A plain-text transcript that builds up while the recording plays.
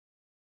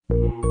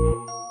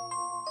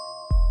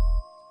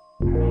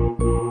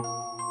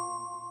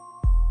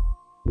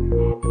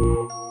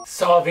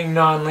Solving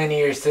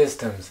nonlinear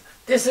systems.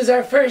 This is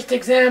our first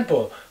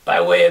example by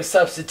way of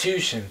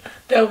substitution.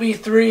 There'll be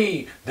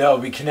 3. They'll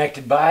be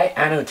connected by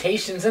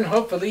annotations and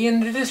hopefully in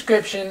the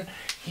description.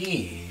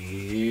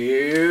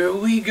 Here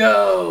we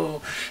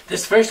go.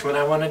 This first one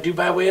I want to do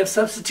by way of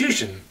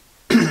substitution.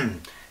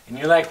 And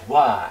you're like,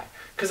 why?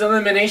 Because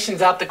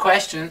elimination's out the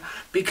question,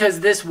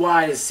 because this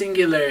y is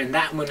singular and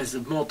that one is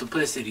of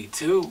multiplicity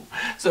too.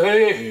 So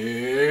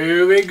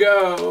here we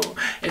go.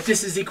 If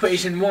this is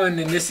equation 1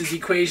 and this is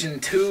equation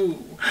 2,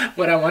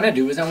 what I want to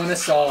do is I want to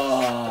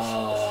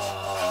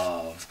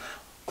solve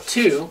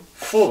 2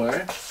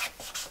 for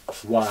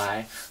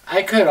y.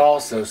 I could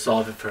also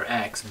solve it for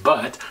x,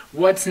 but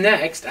what's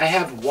next? I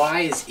have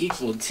y is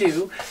equal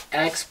to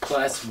x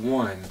plus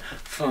 1.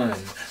 Fun.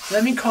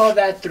 Let me call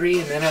that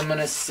 3 and then I'm going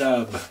to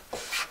sub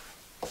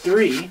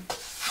 3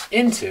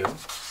 into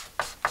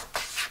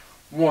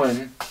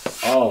 1.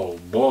 Oh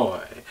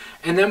boy.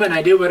 And then when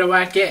I do, what do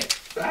I get?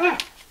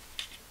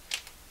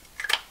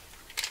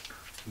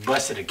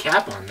 Busted a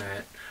cap on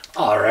that.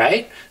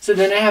 Alright, so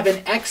then I have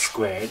an x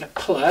squared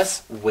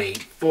plus,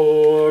 wait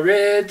for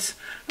it,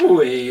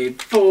 I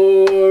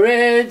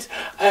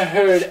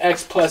heard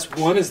x plus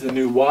 1 is the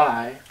new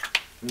y.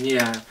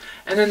 Yeah,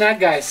 and then that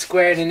guy's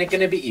squared and it's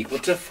going to be equal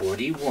to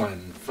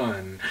 41.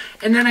 Fun.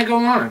 And then I go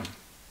on.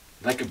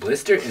 Like a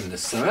blister in the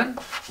sun?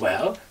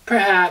 Well,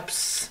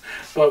 perhaps.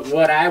 But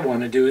what I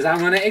want to do is I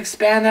want to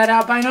expand that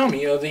out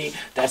binomially.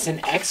 That's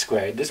an x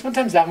squared. This one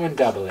times that one,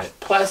 double it.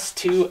 Plus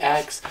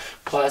 2x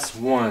plus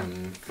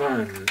 1.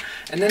 Fun.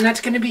 And then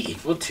that's going to be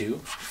equal to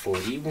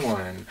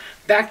 41.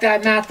 Back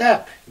that math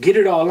up. Get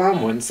it all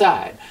on one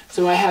side.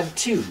 So I have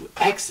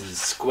 2x's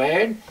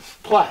squared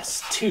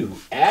plus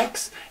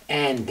 2x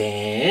and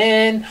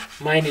then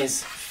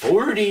minus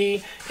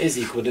 40 is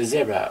equal to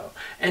 0.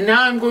 And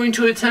now I'm going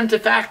to attempt to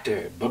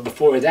factor. But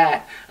before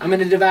that, I'm going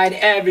to divide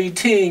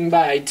everything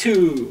by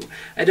 2.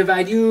 I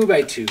divide u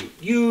by 2,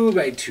 u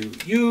by 2,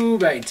 u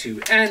by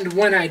 2. And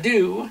when I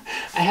do,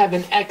 I have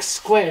an x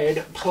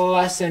squared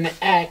plus an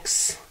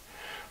x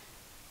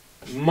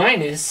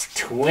minus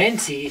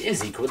 20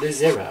 is equal to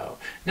 0.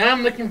 Now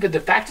I'm looking for the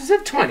factors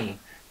of 20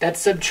 that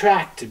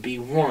subtract to be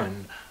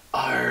 1.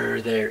 Are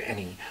there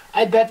any?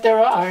 I bet there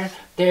are.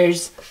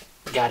 There's...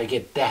 Gotta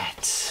get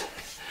that.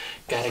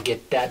 Gotta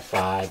get that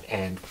 5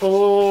 and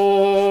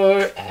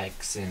 4.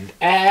 X and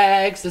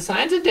x. The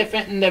signs are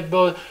different and they're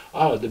both...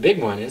 Oh, the big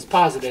one is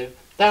positive.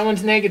 That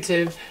one's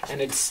negative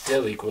and it's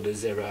still equal to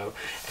 0.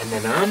 And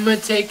then I'm gonna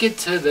take it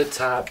to the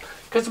top.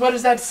 Because what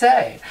does that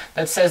say?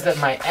 That says that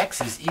my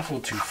x is equal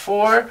to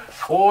 4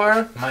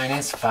 or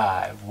minus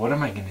 5. What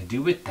am I gonna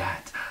do with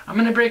that? I'm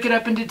gonna break it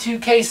up into 2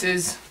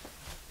 cases.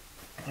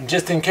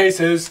 Just in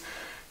cases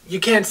you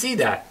can't see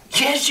that.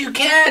 Yes, you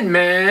can,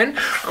 man.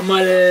 I'm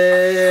going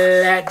to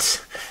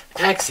let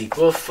x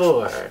equal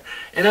 4.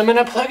 And I'm going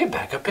to plug it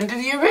back up into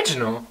the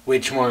original.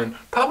 Which one?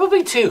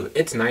 Probably 2.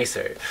 It's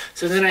nicer.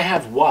 So then I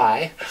have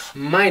y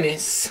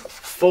minus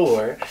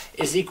 4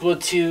 is equal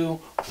to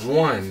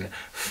 1.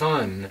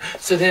 Fun.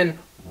 So then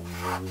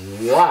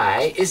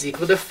y is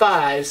equal to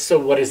 5. So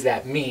what does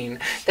that mean?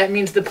 That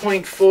means the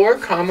point 4,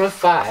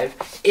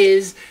 5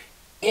 is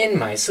in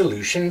my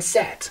solution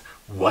set.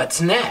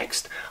 What's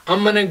next?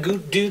 I'm going to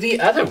do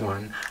the other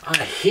one.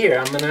 Here,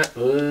 I'm going to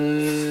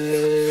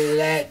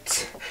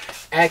let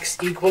x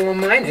equal a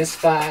minus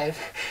 5.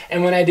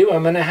 And when I do,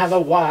 I'm going to have a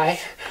y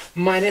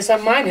minus a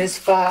minus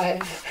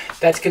 5.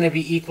 That's going to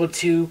be equal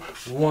to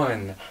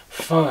 1.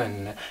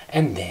 Fun.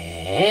 And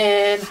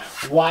then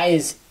y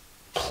is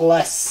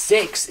plus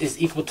 6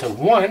 is equal to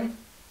 1.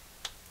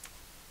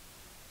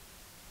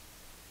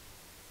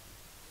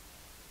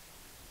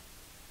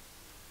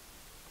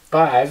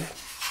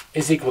 Five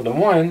is equal to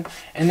 1,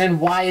 and then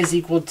y is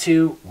equal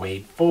to,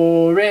 wait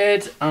for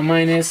it, a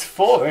minus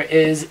 4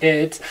 is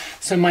it.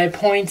 So my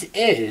point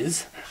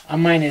is a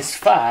minus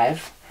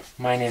 5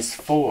 minus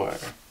 4.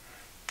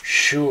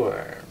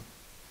 Sure.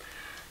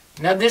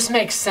 Now this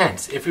makes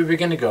sense if we were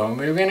going to go and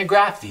we were going to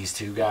graph these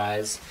two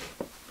guys.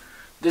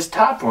 This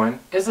top one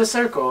is a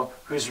circle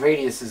whose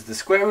radius is the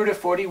square root of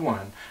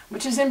 41,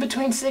 which is in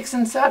between 6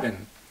 and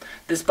 7.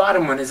 This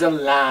bottom one is a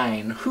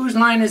line. Whose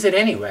line is it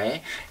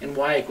anyway? And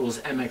y equals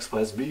mx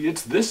plus b.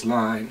 It's this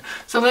line.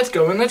 So let's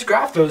go and let's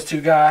graph those two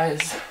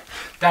guys.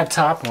 That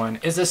top one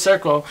is a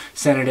circle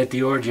centered at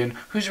the origin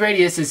whose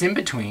radius is in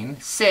between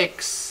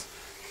 6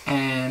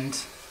 and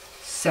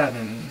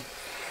 7.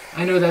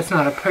 I know that's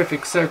not a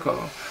perfect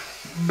circle,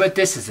 but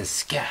this is a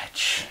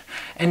sketch.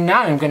 And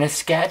now I'm going to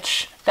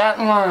sketch that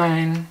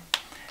line.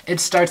 It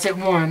starts at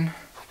 1.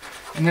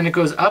 And then it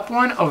goes up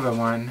 1 over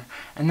 1.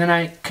 And then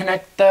I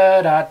connect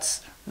the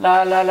dots.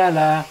 La la la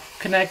la.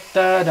 Connect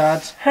the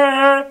dots.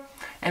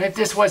 And if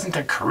this wasn't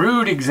a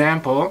crude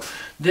example,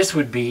 this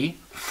would be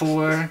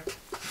 4,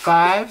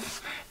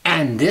 5.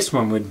 And this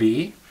one would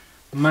be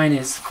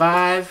minus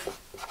 5,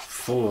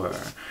 4.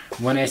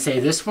 When I say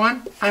this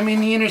one, I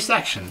mean the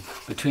intersection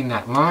between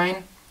that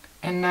line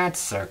and that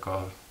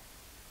circle.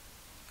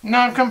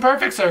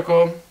 Non-perfect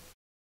circle.